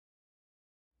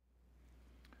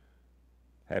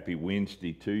Happy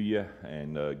Wednesday to you,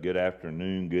 and good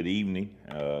afternoon, good evening.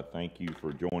 Thank you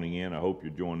for joining in. I hope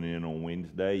you're joining in on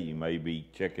Wednesday. You may be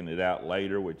checking it out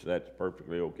later, which that's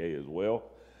perfectly okay as well.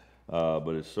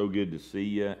 But it's so good to see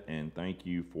you, and thank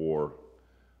you for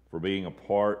being a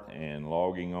part and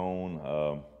logging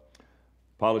on.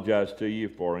 Apologize to you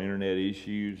for internet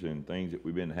issues and things that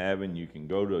we've been having. You can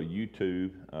go to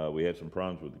YouTube. We had some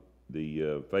problems with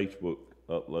the Facebook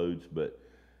uploads, but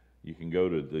you can go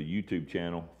to the YouTube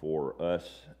channel for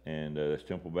us, and that's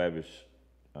Temple Baptist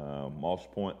Moss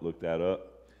Point. Look that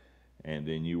up, and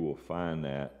then you will find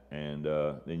that, and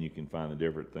then you can find the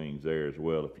different things there as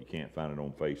well if you can't find it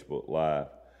on Facebook Live.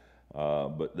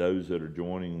 But those that are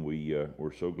joining,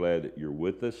 we're so glad that you're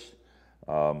with us.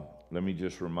 Let me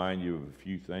just remind you of a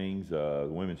few things. The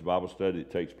Women's Bible Study that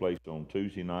takes place on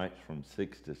Tuesday nights from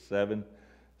 6 to 7.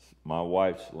 My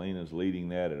wife, Selena's leading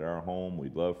that at our home.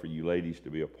 We'd love for you ladies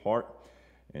to be a part.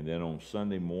 And then on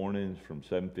Sunday mornings from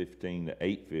 7:15 to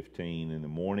 8:15 in the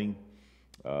morning,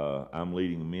 I'm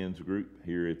leading the men's group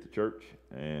here at the church.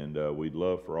 And we'd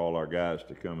love for all our guys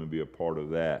to come and be a part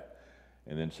of that.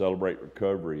 And then Celebrate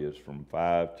Recovery is from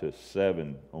 5 to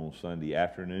 7 on Sunday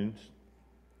afternoons.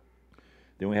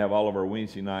 Then we have all of our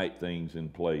Wednesday night things in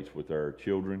place with our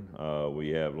children. We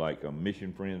have like a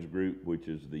Mission Friends group, which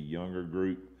is the younger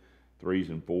group, 3s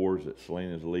and 4s that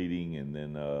Selena's leading, and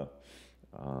then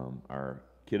our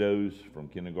kiddos from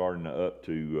kindergarten up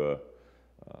to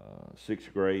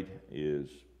 6th grade is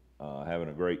having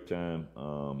a great time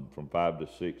from 5 to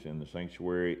 6 in the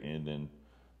sanctuary, and then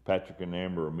Patrick and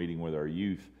Amber are meeting with our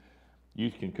youth.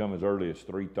 Youth can come as early as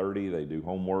 3:30. They do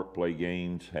homework, play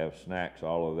games, have snacks,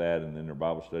 all of that, and then their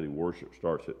Bible study worship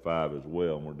starts at 5 as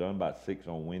well. And we're done by 6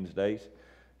 on Wednesdays.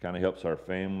 Kind of helps our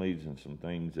families and some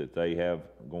things that they have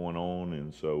going on,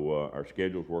 and so our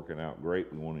schedule's working out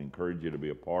great. We want to encourage you to be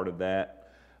a part of that.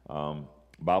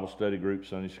 Bible study group,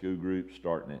 Sunday school group,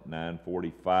 starting at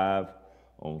 9:45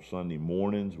 on Sunday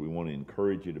mornings. We want to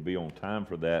encourage you to be on time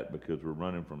for that because we're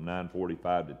running from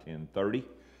 9:45 to 10:30,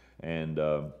 and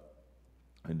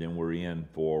then we're in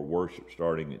for worship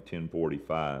starting at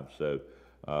 10:45. So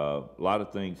a lot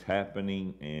of things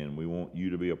happening, and we want you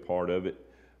to be a part of it.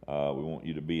 We want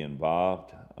you to be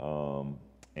involved,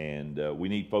 and we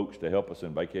need folks to help us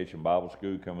in Vacation Bible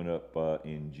School coming up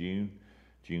in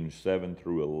June 7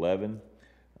 through 11.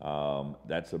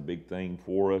 That's a big thing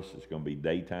for us. It's going to be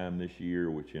daytime this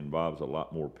year, which involves a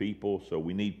lot more people, so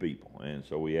we need people, and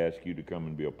so we ask you to come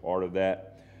and be a part of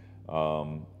that.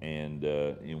 And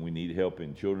we need help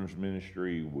in children's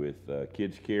ministry with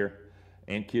kids care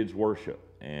and kids worship.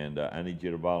 And I need you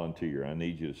to volunteer. I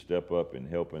need you to step up and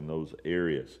help in those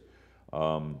areas.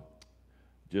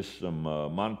 Just some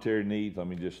monetary needs. Let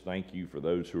me just thank you for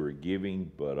those who are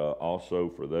giving, but also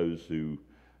for those who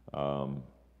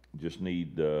just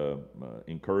need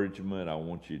encouragement. I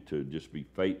want you to just be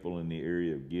faithful in the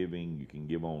area of giving. You can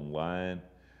give online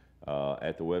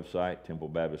at the website,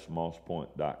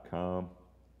 templebaptistmosspoint.com,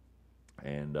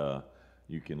 and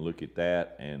you can look at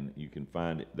that and you can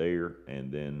find it there,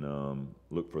 and then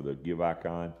look for the give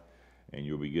icon and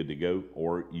you'll be good to go.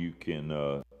 Or you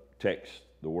can text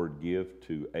the word give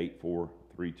to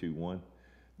 84321,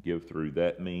 give through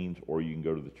that means, or you can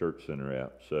go to the Church Center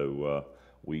app. So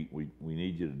we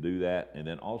need you to do that. And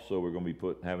then also we're going to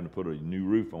be having to put a new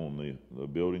roof on the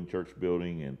building, church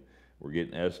building, and we're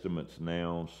getting estimates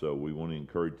now, so we want to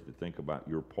encourage you to think about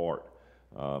your part,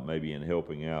 maybe in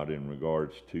helping out in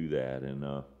regards to that. And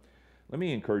let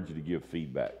me encourage you to give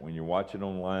feedback. When you're watching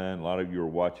online, a lot of you are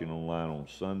watching online on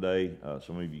Sunday.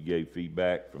 Some of you gave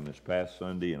feedback from this past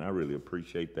Sunday, and I really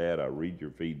appreciate that. I read your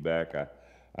feedback. I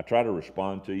try to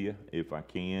respond to you if I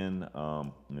can,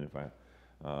 and if I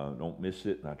don't miss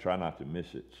it, and I try not to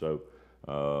miss it. So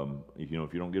if you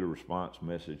don't get a response,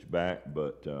 message back,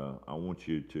 but I want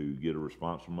you to get a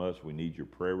response from us. We need your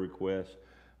prayer requests,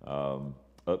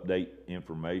 update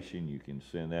information. You can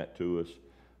send that to us,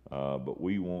 but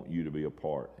we want you to be a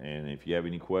part. And if you have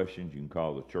any questions, you can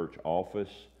call the church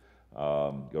office,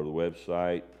 go to the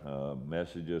website,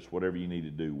 message us, whatever you need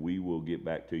to do. We will get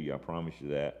back to you. I promise you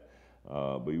that.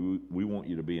 But we want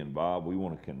you to be involved. We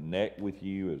want to connect with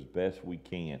you as best we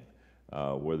can.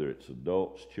 Whether it's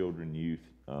adults, children, youth,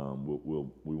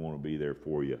 we want to be there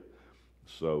for you.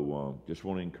 So just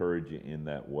want to encourage you in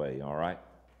that way, all right?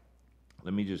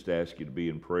 Let me just ask you to be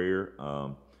in prayer. I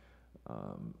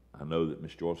know that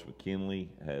Miss Joyce McKinley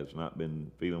has not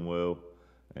been feeling well,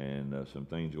 and some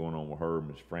things going on with her.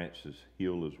 Miss Frances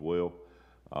Hill as well.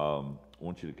 I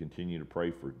want you to continue to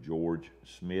pray for George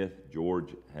Smith.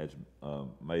 George has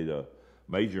made a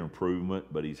major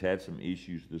improvement, but he's had some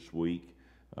issues this week.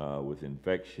 with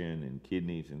infection and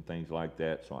kidneys and things like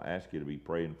that. So I ask you to be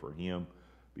praying for him.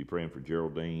 Be praying for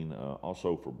Geraldine.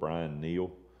 Also for Brian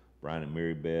Neal. Brian and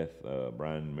Mary Beth.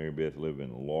 Brian and Mary Beth live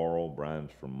in Laurel.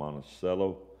 Brian's from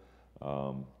Monticello.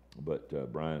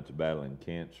 But Brian's battling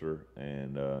cancer,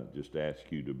 and just ask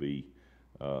you to be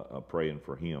praying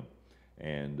for him.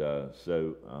 And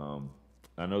so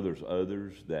I know there's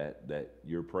others that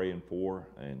you're praying for,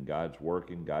 and God's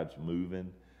working, God's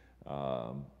moving.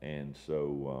 And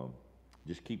so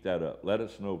just keep that up. Let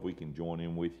us know if we can join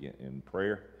in with you in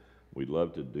prayer. We'd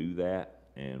love to do that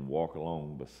and walk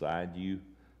along beside you,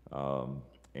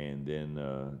 and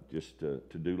then just to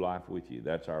do life with you.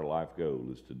 That's our life goal,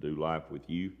 is to do life with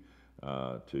you,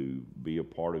 to be a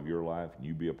part of your life, and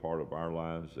you be a part of our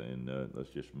lives, and let's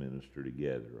just minister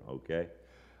together, okay?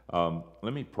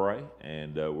 Let me pray,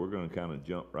 and we're going to kind of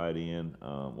jump right in.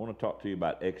 I want to talk to you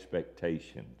about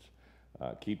expectations,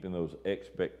 keeping those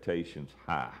expectations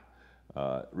high,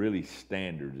 really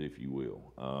standards, if you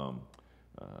will.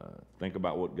 Think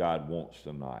about what God wants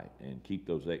tonight and keep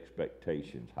those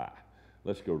expectations high.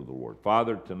 Let's go to the Lord.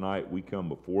 Father, tonight we come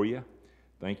before you.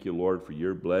 Thank you, Lord, for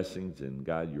your blessings, and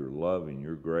God, your love and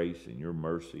your grace and your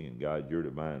mercy, and God, your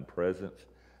divine presence.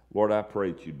 Lord, I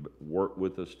pray that you'd work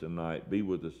with us tonight, be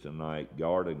with us tonight,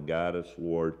 guard and guide us,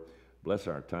 Lord. Bless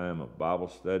our time of Bible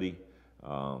study.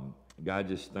 God,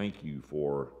 just thank you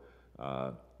for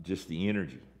just the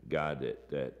energy, God,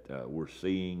 that we're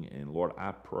seeing. And Lord,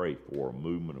 I pray for a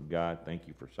movement of God. Thank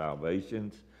you for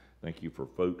salvations. Thank you for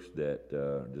folks that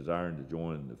are desiring to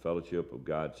join the fellowship of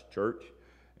God's church.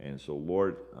 And so,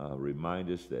 Lord, remind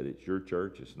us that it's your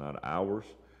church, it's not ours.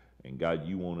 And God,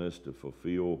 you want us to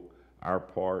fulfill our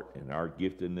part and our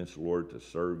giftedness, Lord, to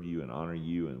serve you and honor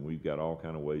you. And we've got all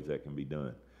kind of ways that can be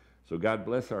done. So God,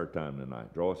 bless our time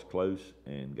tonight. Draw us close,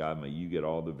 and God, may you get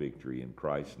all the victory in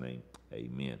Christ's name.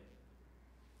 Amen.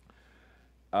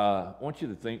 I want you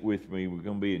to think with me. We're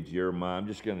going to be in Jeremiah. I'm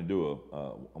just going to do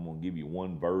I'm going to give you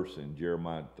one verse in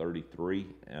Jeremiah 33,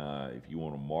 if you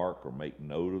want to mark or make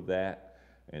note of that.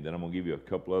 And then I'm going to give you a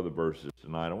couple other verses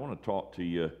tonight. I want to talk to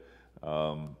you.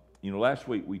 Last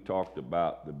week we talked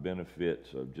about the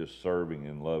benefits of just serving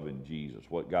and loving Jesus,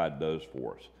 what God does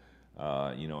for us,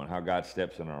 and how God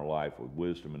steps in our life with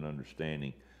wisdom and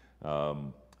understanding. I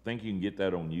think you can get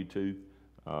that on YouTube.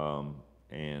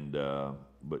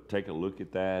 But take a look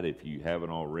at that if you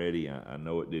haven't already. I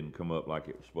know it didn't come up like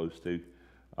it was supposed to.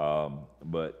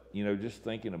 But, just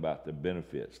thinking about the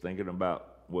benefits, thinking about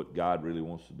what God really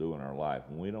wants to do in our life.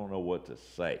 And we don't know what to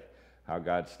say, how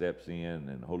God steps in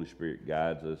and the Holy Spirit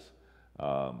guides us.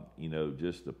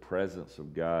 Just the presence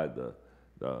of God,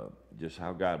 just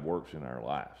how God works in our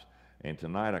lives. And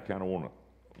tonight I kind of want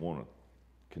to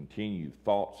continue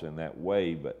thoughts in that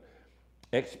way, but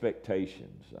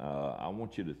expectations. I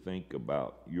want you to think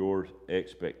about your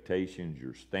expectations,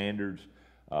 your standards.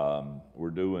 We're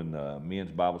doing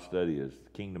men's Bible study as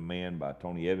Kingdom Man by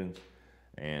Tony Evans.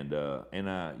 And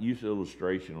I used an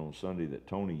illustration on Sunday that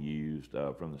Tony used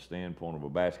from the standpoint of a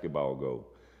basketball goal.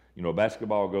 A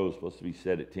basketball goal is supposed to be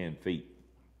set at 10 feet.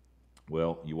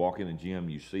 Well, you walk in the gym,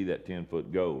 you see that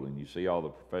 10-foot goal, and you see all the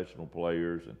professional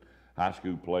players and high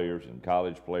school players and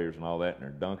college players and all that, and they're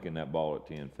dunking that ball at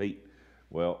 10 feet.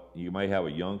 Well, you may have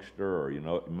a youngster, or you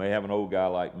may have an old guy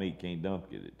like me can't dunk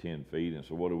it at 10 feet. And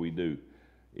so what do?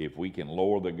 If we can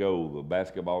lower the goal, the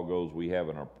basketball goals we have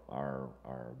in our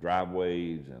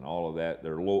driveways and all of that,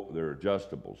 they're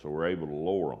adjustable, so we're able to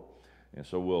lower them. And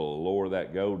so we'll lower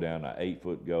that goal down to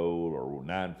 8-foot goal or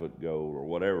 9-foot goal or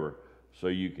whatever, so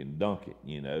you can dunk it,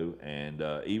 And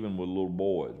even with little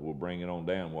boys, we'll bring it on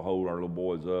down. We'll hold our little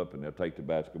boys up, and they'll take the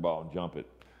basketball and drop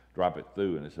it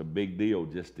through. And it's a big deal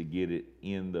just to get it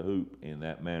in the hoop in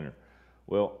that manner.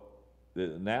 Well,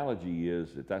 the analogy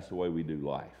is that that's the way we do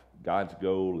life. God's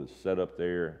goal is set up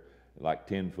there like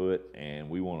 10 foot, and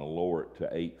we want to lower it to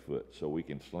 8 foot so we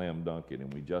can slam dunk it,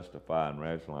 and we justify and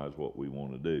rationalize what we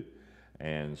want to do.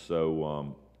 And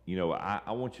so,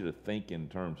 I want you to think in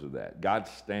terms of that. God's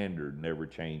standard never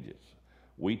changes.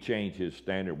 We change his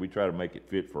standard. We try to make it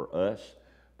fit for us,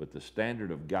 but the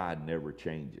standard of God never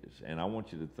changes. And I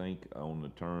want you to think on the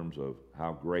terms of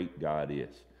how great God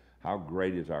is. How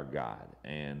great is our God?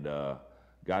 And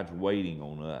God's waiting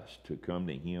on us to come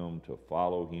to him, to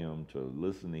follow him, to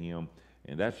listen to him.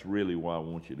 And that's really what I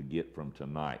want you to get from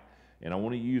tonight. And I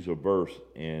want to use a verse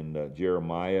in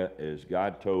Jeremiah, as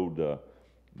God told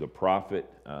the prophet,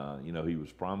 he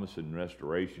was promising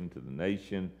restoration to the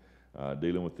nation,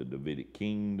 dealing with the Davidic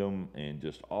kingdom and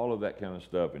just all of that kind of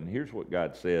stuff. And here's what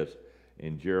God says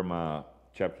in Jeremiah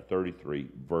chapter 33,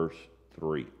 verse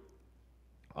 3.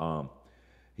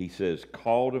 He says,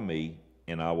 "Call to me,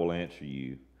 and I will answer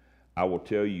you. I will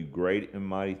tell you great and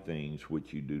mighty things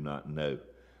which you do not know.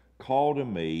 Call to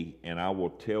me, and I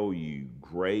will tell you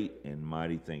great and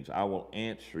mighty things. I will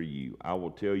answer you. I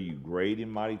will tell you great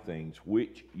and mighty things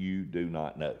which you do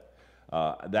not know.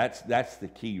 That's the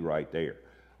key right there.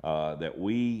 That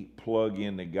we plug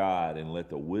into God and let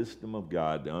the wisdom of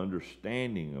God, the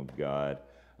understanding of God,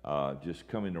 just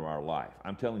come into our life.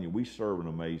 I'm telling you, we serve an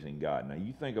amazing God. Now,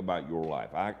 you think about your life.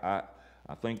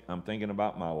 I'm thinking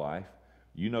about my life.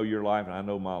 You know your life, and I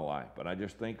know my life. But I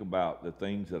just think about the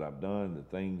things that I've done,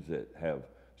 the things that have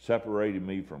separated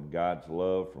me from God's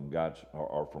love, from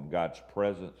God's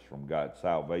presence, from God's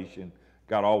salvation.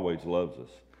 God always loves us.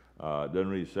 Doesn't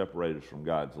really separate us from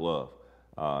God's love.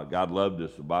 God loved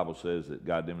us. The Bible says that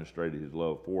God demonstrated his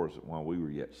love for us, that while we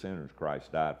were yet sinners,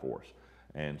 Christ died for us.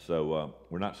 And so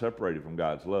we're not separated from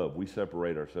God's love. We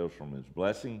separate ourselves from his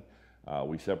blessing.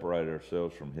 We separate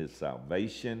ourselves from his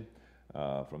salvation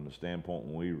from the standpoint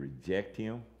when we reject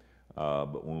him.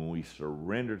 But when we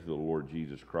surrender to the Lord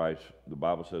Jesus Christ, the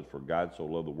Bible says, for God so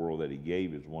loved the world that he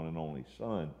gave his one and only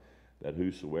Son, that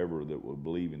whosoever that would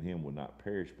believe in him would not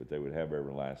perish, but they would have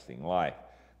everlasting life.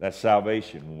 That's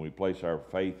salvation. When we place our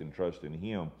faith and trust in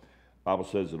him, the Bible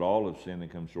says that all have sinned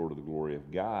and come short of the glory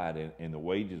of God, and the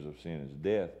wages of sin is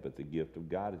death, but the gift of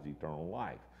God is eternal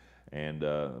life. And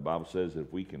the Bible says that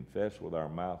if we confess with our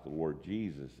mouth the Lord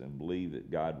Jesus and believe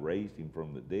that God raised him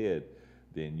from the dead,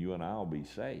 then you and I will be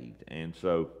saved. And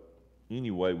so,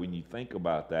 anyway, when you think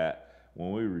about that,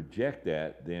 when we reject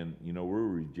that, then, we're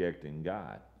rejecting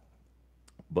God.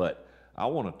 But I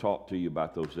want to talk to you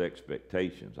about those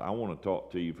expectations. I want to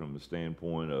talk to you from the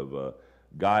standpoint of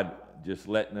God just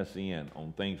letting us in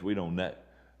on things we don't know.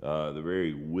 The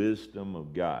very wisdom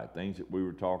of God, things that we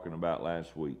were talking about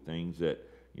last week, things that,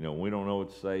 we don't know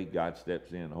what to say. God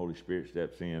steps in, the Holy Spirit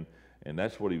steps in, and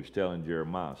that's what he was telling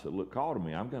Jeremiah. He said, look, call to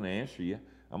me. I'm going to answer you.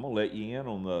 I'm going to let you in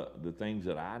on the things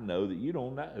that I know that you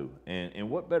don't know. And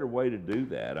what better way to do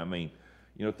that? I mean,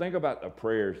 think about the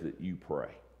prayers that you pray.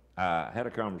 I had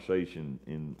a conversation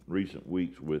in recent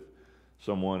weeks with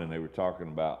someone, and they were talking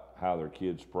about how their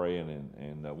kids praying,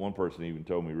 and one person even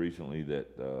told me recently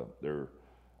that their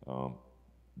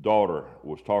daughter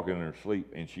was talking in her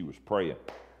sleep, and she was praying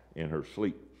in her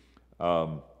sleep,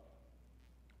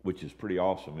 which is pretty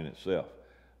awesome in itself.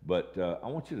 But I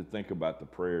want you to think about the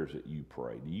prayers that you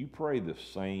pray. Do you pray the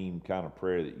same kind of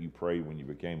prayer that you prayed when you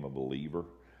became a believer?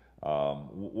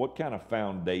 What kind of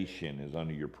foundation is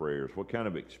under your prayers? What kind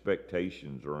of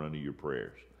expectations are under your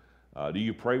prayers? Do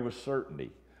you pray with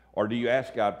certainty? Or do you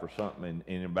ask God for something and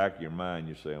in the back of your mind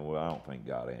you're saying, well, I don't think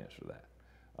God will answer that.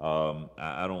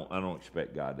 I don't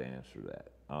expect God to answer that.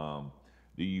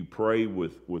 Do you pray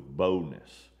with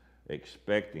boldness,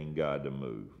 expecting God to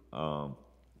move?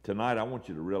 Tonight I want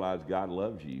you to realize God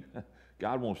loves you.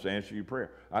 God wants to answer your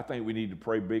prayer. I think we need to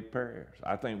pray big prayers.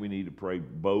 I think we need to pray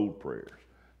bold prayers.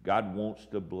 God wants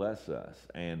to bless us.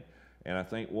 And I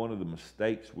think one of the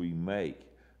mistakes we make,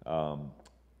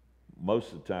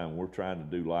 most of the time we're trying to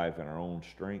do life in our own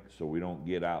strength, so we don't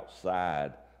get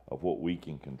outside of what we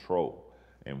can control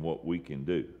and what we can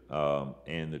do.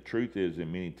 And the truth is that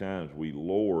many times we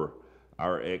lower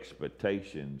our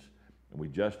expectations and we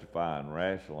justify and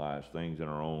rationalize things in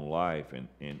our own life.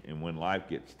 And when life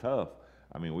gets tough,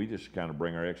 I mean, we just kind of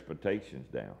bring our expectations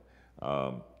down.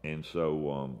 And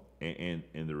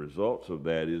the results of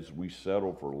that is we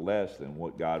settle for less than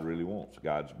what God really wants.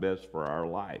 God's best for our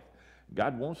life.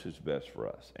 God wants his best for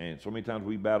us. And so many times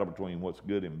we battle between what's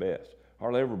good and best.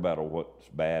 Hardly ever battle what's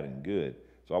bad and good.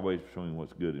 It's always between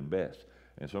what's good and best.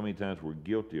 And so many times we're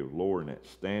guilty of lowering that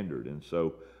standard. And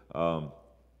so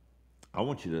I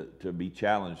want you to be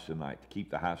challenged tonight to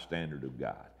keep the high standard of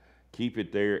God. Keep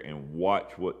it there and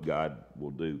watch what God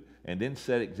will do. And then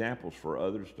set examples for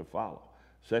others to follow.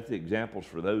 Set the examples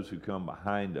for those who come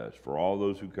behind us, for all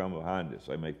those who come behind us.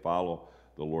 They may follow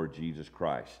the Lord Jesus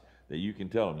Christ. That you can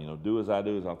tell them, do as I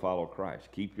do as I follow Christ.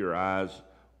 Keep your eyes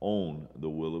on the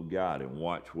will of God and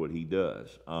watch what he does.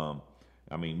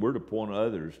 We're to point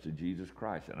others to Jesus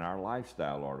Christ, and our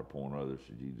lifestyle are to point others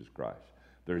to Jesus Christ.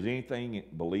 If there's anything,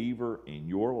 believer, in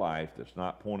your life that's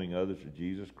not pointing others to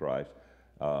Jesus Christ,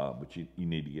 but you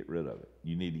need to get rid of it.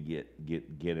 You need to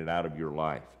get it out of your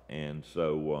life. And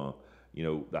so,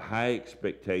 the high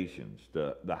expectations,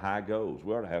 the high goals.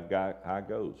 We ought to have high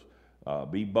goals.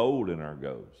 Be bold in our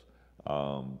goals.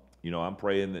 I'm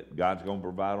praying that God's going to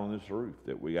provide on this roof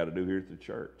that we got to do here at the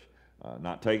church.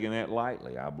 Not taking that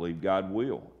lightly. I believe God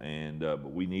will.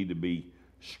 But we need to be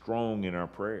strong in our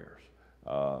prayers.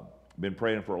 Been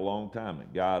praying for a long time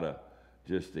that God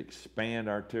just expand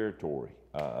our territory.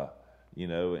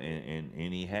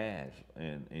 and he has.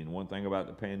 And one thing about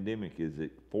the pandemic is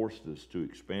it forced us to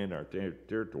expand our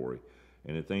territory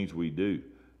and the things we do.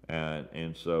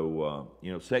 And so,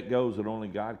 set goals that only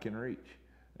God can reach.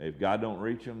 If God don't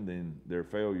reach them, then they're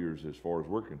failures as far as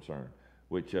we're concerned,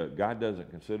 which God doesn't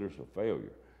consider us a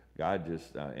failure. God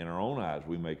just, in our own eyes,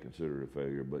 we may consider it a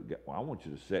failure, but I want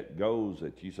you to set goals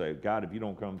that you say, God, if you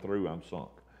don't come through, I'm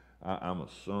sunk. I'm a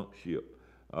sunk ship.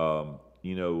 You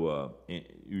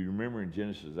remember in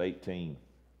Genesis 18,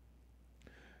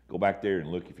 go back there and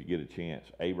look if you get a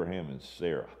chance, Abraham and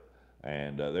Sarah.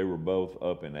 And they were both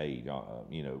up in age.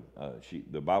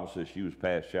 The Bible says she was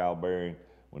past childbearing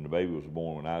when the baby was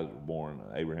born. When Isaac was born,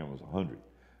 Abraham was 100.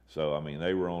 So,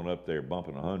 they were on up there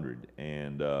bumping 100.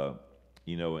 And,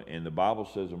 and the Bible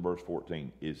says in verse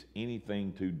 14, is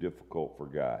anything too difficult for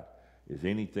God? Is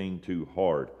anything too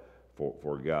hard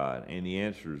for God? And the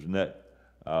answer is no.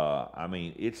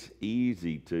 It's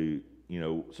easy to,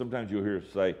 sometimes you'll hear us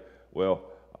say, well,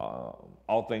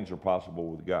 all things are possible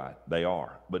with God. They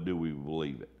are, but do we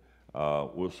believe it?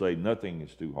 We'll say nothing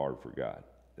is too hard for God.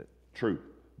 True,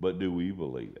 but do we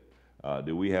believe it?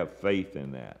 Do we have faith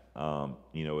in that?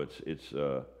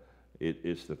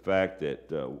 It's the fact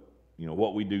that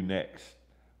what we do next.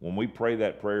 When we pray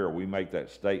that prayer or we make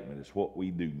that statement, it's what we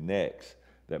do next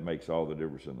that makes all the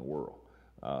difference in the world.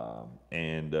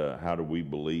 How do we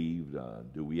believe?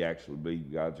 Do we actually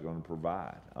believe God's going to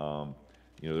provide?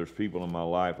 There's people in my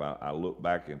life, I look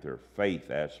back at their faith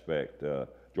aspect.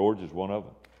 George is one of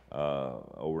them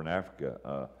over in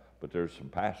Africa, but there's some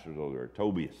pastors over there.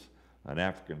 Tobias, an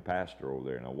African pastor over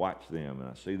there, and I watch them and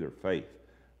I see their faith.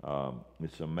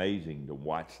 It's amazing to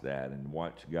watch that and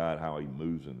watch God, how he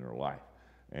moves in their life.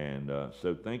 And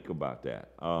so think about that.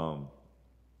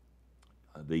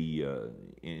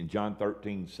 In John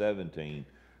 13:17,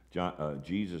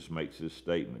 Jesus makes this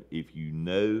statement: if you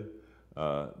know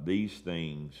these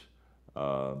things,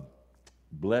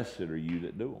 blessed are you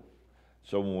that do them.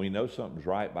 So when we know something's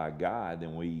right by God,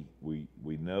 then we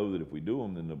know that if we do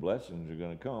them, then the blessings are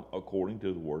going to come according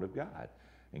to the Word of God.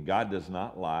 And God does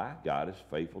not lie. God is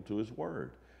faithful to his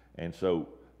Word. And so,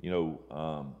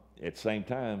 at the same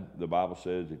time, the Bible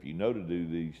says if you know to do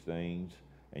these things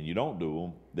and you don't do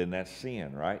them, then that's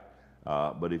sin, right?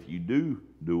 But if you do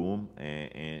them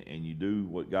and you do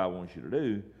what God wants you to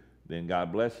do, then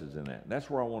God blesses in that. And that's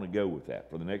where I want to go with that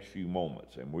for the next few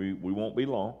moments. And we won't be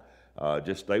long.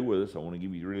 Just stay with us. I want to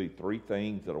give you really three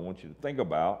things that I want you to think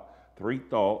about, three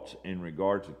thoughts in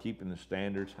regards to keeping the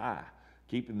standards high,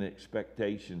 keeping the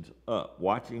expectations up,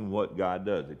 watching what God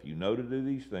does. If you know to do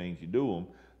these things, you do them,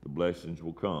 the blessings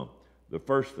will come. The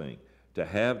first thing, to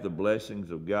have the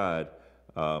blessings of God,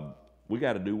 we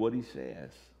got to do what he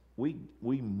says. We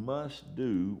must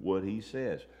do what he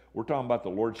says. We're talking about the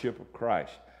lordship of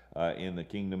Christ in the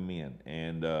kingdom men.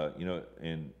 And,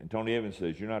 and Tony Evans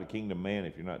says, you're not a kingdom man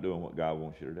if you're not doing what God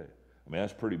wants you to do.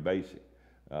 That's pretty basic.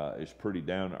 It's pretty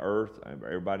down to earth.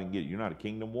 Everybody can get it. You're not a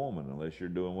kingdom woman unless you're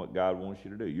doing what God wants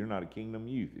you to do. You're not a kingdom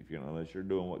youth unless you're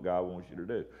doing what God wants you to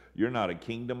do. You're not a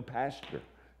kingdom pastor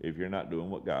if you're not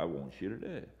doing what God wants you to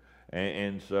do.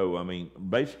 And so,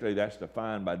 basically that's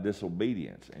defined by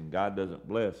disobedience, and God doesn't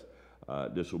bless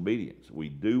disobedience. We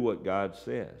do what God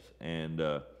says. And,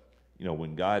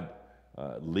 when God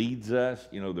leads us,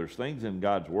 there's things in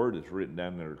God's Word that's written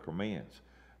down that are commands.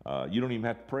 You don't even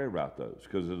have to pray about those,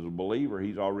 because as a believer,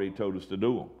 he's already told us to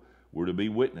do them. We're to be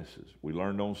witnesses. We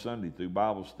learned on Sunday through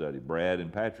Bible study, Brad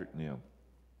and Patrick and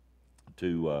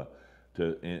them,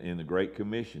 in the Great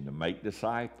Commission, to make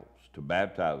disciples, to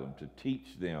baptize them, to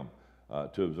teach them,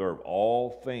 to observe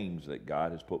all things that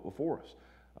God has put before us.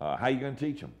 How are you going to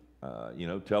teach them?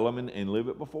 Tell them and live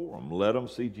it before them. Let them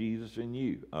see Jesus in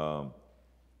you.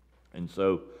 And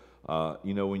so,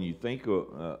 when you think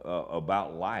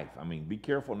about life, be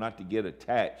careful not to get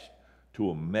attached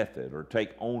to a method or take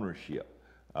ownership.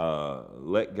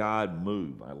 Let God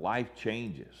move. Life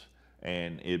changes,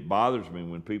 and it bothers me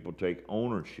when people take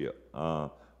ownership.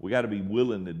 We got to be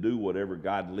willing to do whatever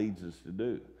God leads us to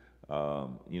do.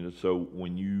 So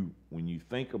when you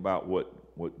think about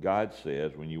what God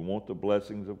says, when you want the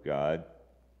blessings of God,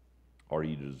 or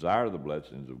you desire the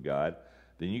blessings of God,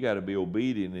 then you got to be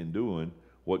obedient in doing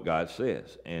what God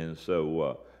says. And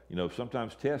so,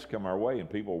 sometimes tests come our way and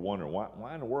people wonder,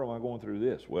 why in the world am I going through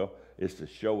this? Well, it's to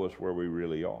show us where we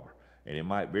really are. And it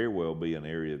might very well be an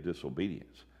area of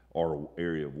disobedience or an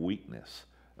area of weakness.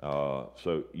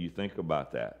 So you think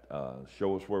about that.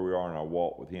 Show us where we are in our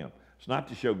walk with him. It's not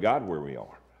to show God where we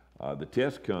are. The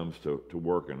test comes to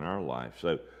work in our life.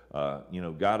 So,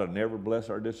 God will never bless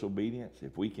our disobedience.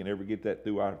 If we can ever get that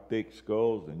through our thick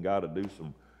skulls, then God will do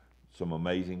some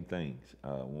amazing things.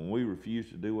 When we refuse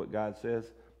to do what God says,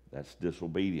 that's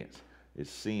disobedience. It's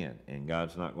sin, and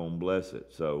God's not going to bless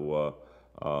it. So,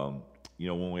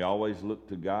 when we always look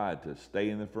to God to stay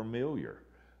in the familiar,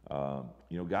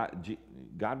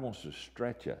 God wants to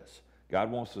stretch us.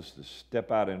 God wants us to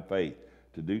step out in faith,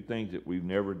 to do things that we've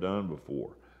never done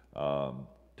before.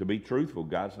 To be truthful,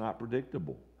 God's not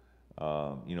predictable.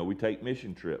 We take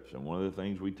mission trips, and one of the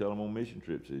things we tell them on mission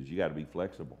trips is you got to be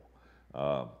flexible.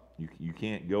 You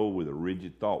can't go with a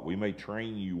rigid thought. We may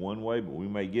train you one way, but we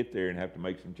may get there and have to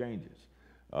make some changes.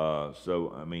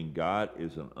 God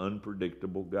is an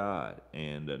unpredictable God.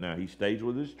 And now He stays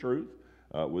with His truth,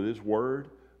 with His Word,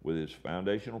 with His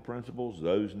foundational principles.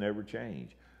 Those never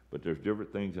change. But there's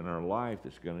different things in our life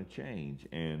that's going to change.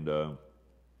 And,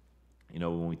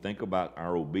 when we think about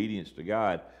our obedience to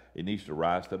God, it needs to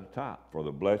rise to the top. For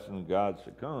the blessing of God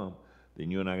to come, then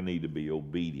you and I need to be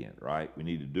obedient, right? We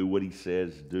need to do what He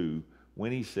says do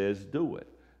when He says do it.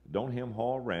 Don't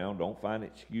hem-haw around. Don't find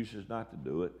excuses not to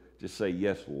do it. Just say,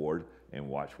 yes, Lord, and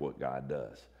watch what God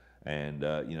does. And,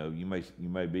 you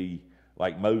may be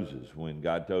like Moses when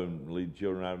God told him to lead the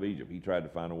children out of Egypt. He tried to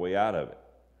find a way out of it.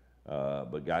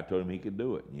 But God told him he could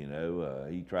do it.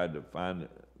 He tried to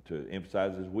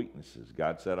emphasize his weaknesses.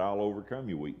 God said, I'll overcome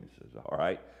your weaknesses, all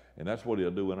right? And that's what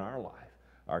He'll do in our life.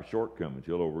 Our shortcomings,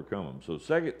 He'll overcome them. So the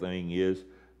second thing is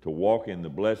to walk in the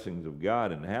blessings of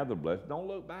God and have the blessing. Don't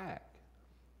look back.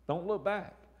 Don't look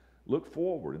back. Look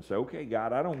forward and say, okay,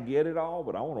 God, I don't get it all,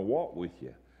 but I want to walk with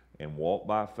you and walk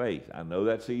by faith. I know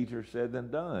that's easier said than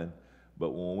done,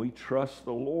 but when we trust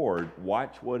the Lord,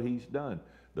 watch what He's done.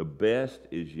 The best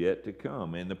is yet to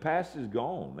come, and the past is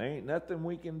gone. There ain't nothing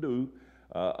we can do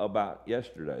about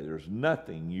yesterday. There's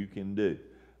nothing you can do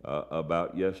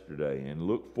about yesterday, and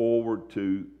look forward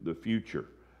to the future.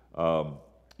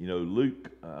 Luke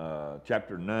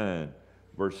chapter 9,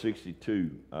 verse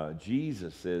 62,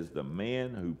 Jesus says, the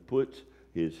man who puts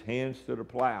his hands to the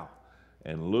plow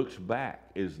and looks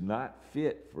back is not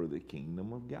fit for the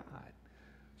kingdom of God.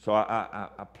 So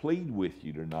I plead with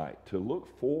you tonight to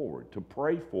look forward, to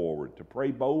pray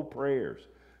bold prayers,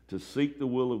 to seek the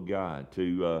will of God,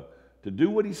 to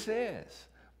do what He says.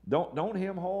 Don't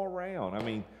hem-haw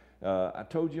around. I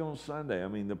told you on Sunday,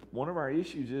 one of our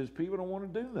issues is people don't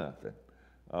want to do nothing.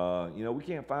 We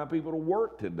can't find people to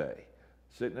work today,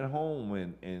 sitting at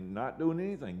home and not doing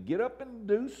anything. Get up and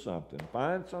do something.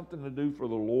 Find something to do for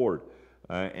the Lord,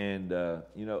 and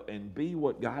be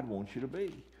what God wants you to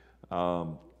be.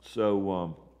 When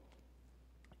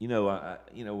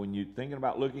you're thinking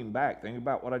about looking back, think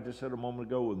about what I just said a moment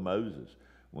ago with Moses.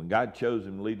 When God chose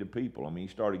him to lead the people, he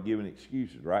started giving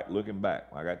excuses, right? Looking back,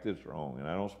 I got this wrong, and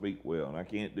I don't speak well, and I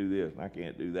can't do this, and I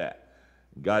can't do that.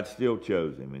 God still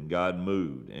chose him, and God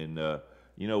moved. And,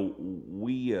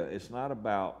 it's not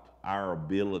about our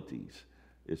abilities.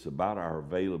 It's about our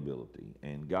availability.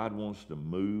 And God wants to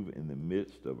move in the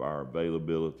midst of our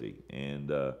availability. And,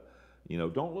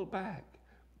 don't look back.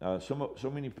 So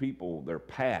many people, their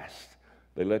past,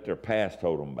 they let their past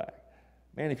hold them back.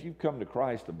 Man, if you've come to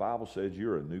Christ, the Bible says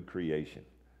you're a new creation.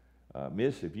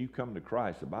 Miss, if you've come to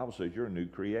Christ, the Bible says you're a new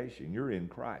creation. You're in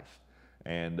Christ.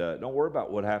 And don't worry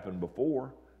about what happened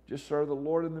before. Just serve the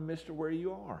Lord in the midst of where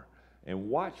you are. And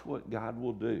watch what God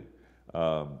will do.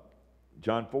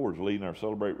 John Ford's leading our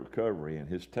Celebrate Recovery, and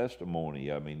his testimony,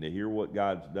 to hear what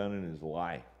God's done in his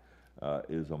life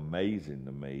is amazing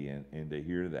to me, and to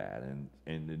hear that,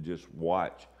 and to just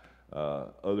watch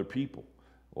other people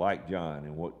like John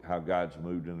and how God's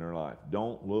moved in their life.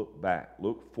 Don't look back.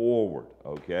 Look forward,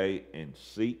 okay, and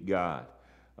seek God.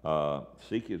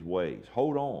 Seek His ways.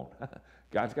 Hold on.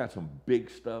 God's got some big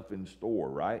stuff in store,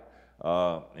 right?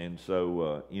 You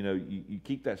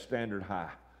keep that standard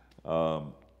high,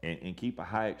 and keep a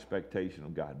high expectation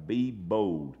of God. Be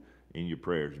bold in your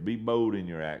prayers. Be bold in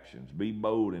your actions. Be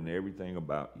bold in everything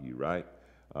about you, right?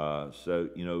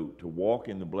 To walk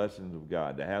in the blessings of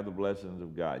God, to have the blessings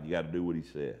of God, you got to do what He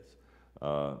says.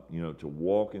 To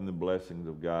walk in the blessings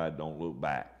of God, don't look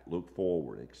back. Look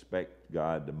forward. Expect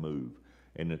God to move.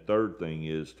 And the third thing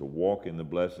is to walk in the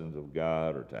blessings of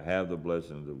God, or to have the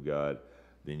blessings of God,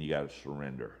 then you got to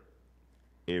surrender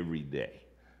every day.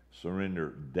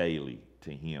 Surrender daily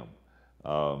to Him.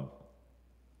 The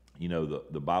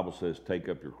Bible says, take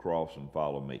up your cross and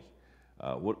follow me.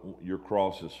 Your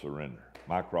cross is surrender.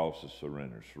 My cross is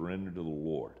surrender. Surrender to the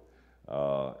Lord.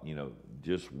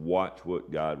 Just watch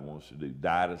what God wants to do.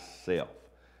 Die to self.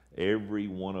 Every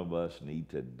one of us need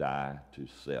to die to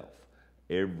self.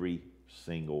 Every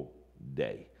single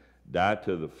day. Die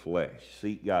to the flesh.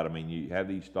 Seek God. You have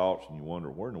these thoughts and you wonder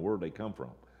where in the world they come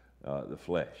from. The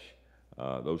flesh.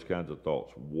 Those kinds of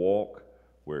thoughts. Walk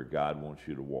where God wants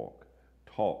you to walk.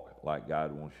 Talk like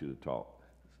God wants you to talk.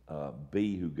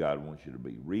 Be who God wants you to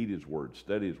be. Read His Word,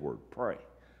 study His Word, pray.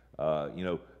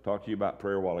 Talked to you about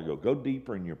prayer a while ago. Go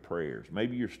deeper in your prayers.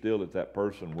 Maybe you're still at that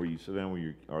person where you sit down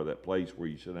with or that place where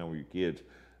you sit down with your kids.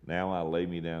 Now I lay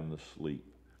me down to sleep.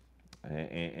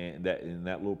 And that in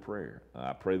that little prayer,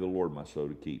 I pray the Lord my soul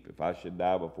to keep. If I should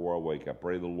die before I wake, I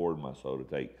pray the Lord my soul to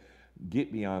take.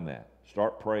 Get beyond that.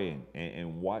 Start praying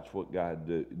and watch what God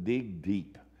do. Dig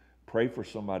deep. Pray for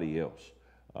somebody else.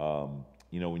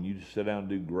 When you just sit down and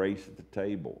do grace at the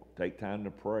table, take time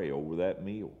to pray over that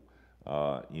meal.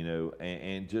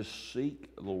 And just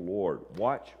seek the Lord.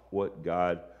 Watch what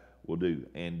God will do.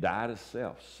 And die to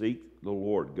self. Seek the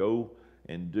Lord. Go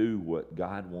and do what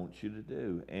God wants you to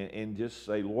do. And just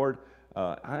say, Lord,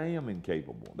 I am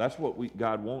incapable. That's what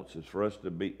God wants, is for us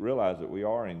to realize that we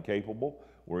are incapable.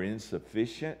 We're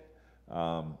insufficient.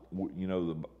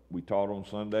 We taught on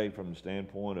Sunday from the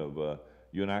standpoint of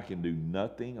you and I can do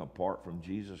nothing apart from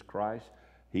Jesus Christ.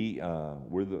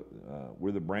 We're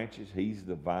the branches. He's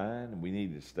the vine, and we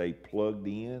need to stay plugged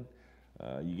in.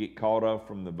 You get caught off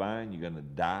from the vine, you're going to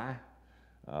die.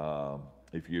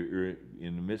 If you're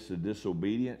in the midst of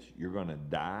disobedience, you're going to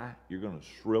die. You're going to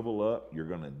shrivel up. You're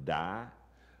going to die.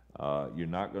 You're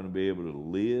not going to be able to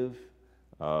live.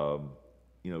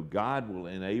 God will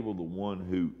enable the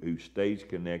one who stays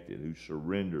connected, who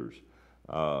surrenders,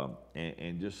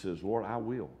 and just says, Lord, I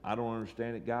will. I don't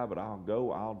understand it, God, but I'll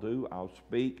go, I'll do, I'll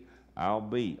speak, I'll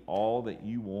be all that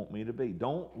you want me to be.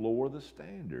 Don't lower the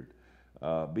standard.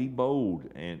 Be bold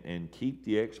and keep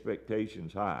the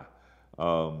expectations high.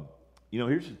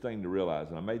 Here's the thing to realize,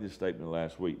 and I made this statement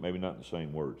last week, maybe not in the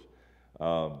same words.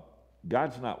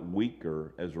 God's not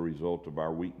weaker as a result of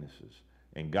our weaknesses,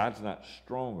 and God's not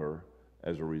stronger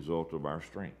as a result of our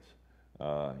strengths.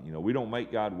 We don't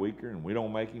make God weaker, and we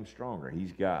don't make Him stronger.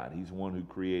 He's God. He's the one who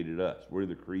created us. We're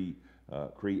the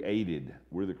created.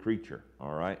 We're the creature,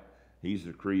 all right? He's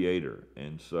the creator.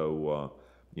 And so,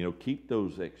 keep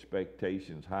those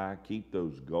expectations high. Keep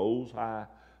those goals high.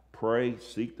 Pray.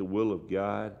 Seek the will of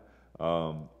God.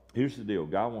 Here's the deal.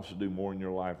 God wants to do more in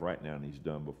your life right now than He's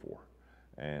done before,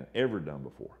 and ever done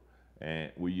before.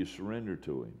 And will you surrender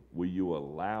to Him? Will you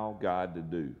allow God to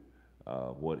do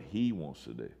what He wants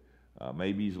to do?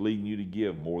 Maybe He's leading you to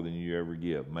give more than you ever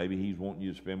give. Maybe He's wanting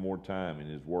you to spend more time in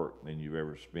His work than you've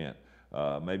ever spent.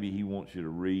 Maybe He wants you to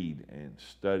read and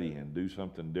study and do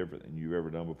something different than you've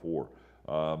ever done before.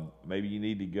 Maybe you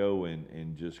need to go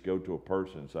and just go to a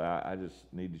person and say, I just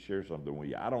need to share something with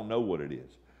you. I don't know what it is,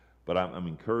 but I'm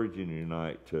encouraging you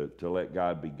tonight to let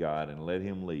God be God and let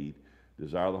Him lead.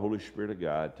 Desire the Holy Spirit of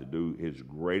God to do His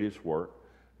greatest work.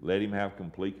 Let Him have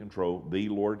complete control. The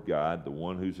Lord God, the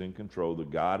one who's in control, the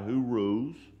God who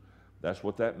rules. That's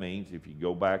what that means. If you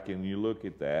go back and you look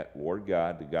at that, Lord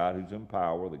God, the God who's in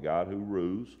power, the God who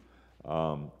rules.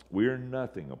 We're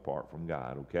nothing apart from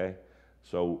God, okay?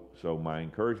 So my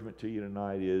encouragement to you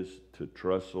tonight is to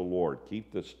trust the Lord.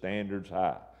 Keep the standards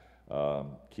high.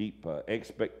 Keep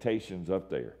expectations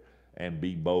up there. And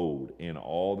be bold in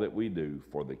all that we do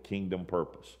for the kingdom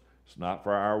purpose. It's not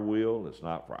for our will, it's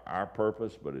not for our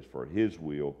purpose, but it's for His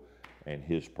will and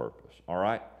His purpose. All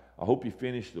right? I hope you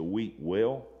finish the week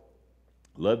well.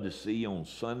 Love to see you on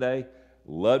Sunday.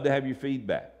 Love to have your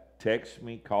feedback. Text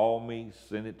me, call me,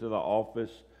 send it to the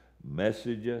office,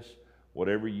 message us,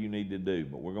 whatever you need to do.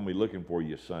 But we're going to be looking for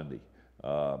you Sunday.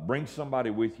 Bring somebody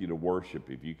with you to worship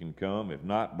if you can come. If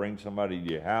not, bring somebody to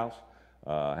your house.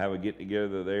 Have a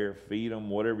get-together there. Feed them,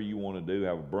 whatever you want to do.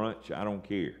 Have a brunch. I don't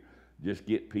care. Just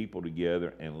get people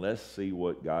together and let's see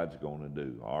what God's going to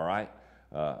do, all right?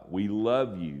 We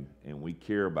love you and we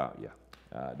care about you.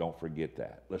 Don't forget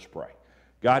that. Let's pray.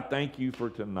 God, thank you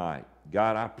for tonight.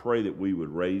 God, I pray that we would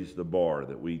raise the bar,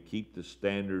 that we keep the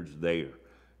standards there.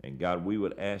 And God, we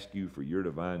would ask you for your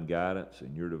divine guidance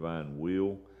and your divine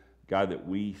will. God, that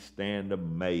we stand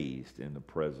amazed in the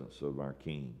presence of our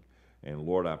King. And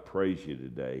Lord, I praise you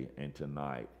today and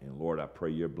tonight. And Lord, I pray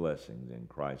your blessings in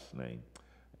Christ's name.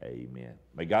 Amen.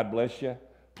 May God bless you.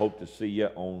 Hope to see you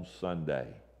on Sunday.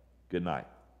 Good night.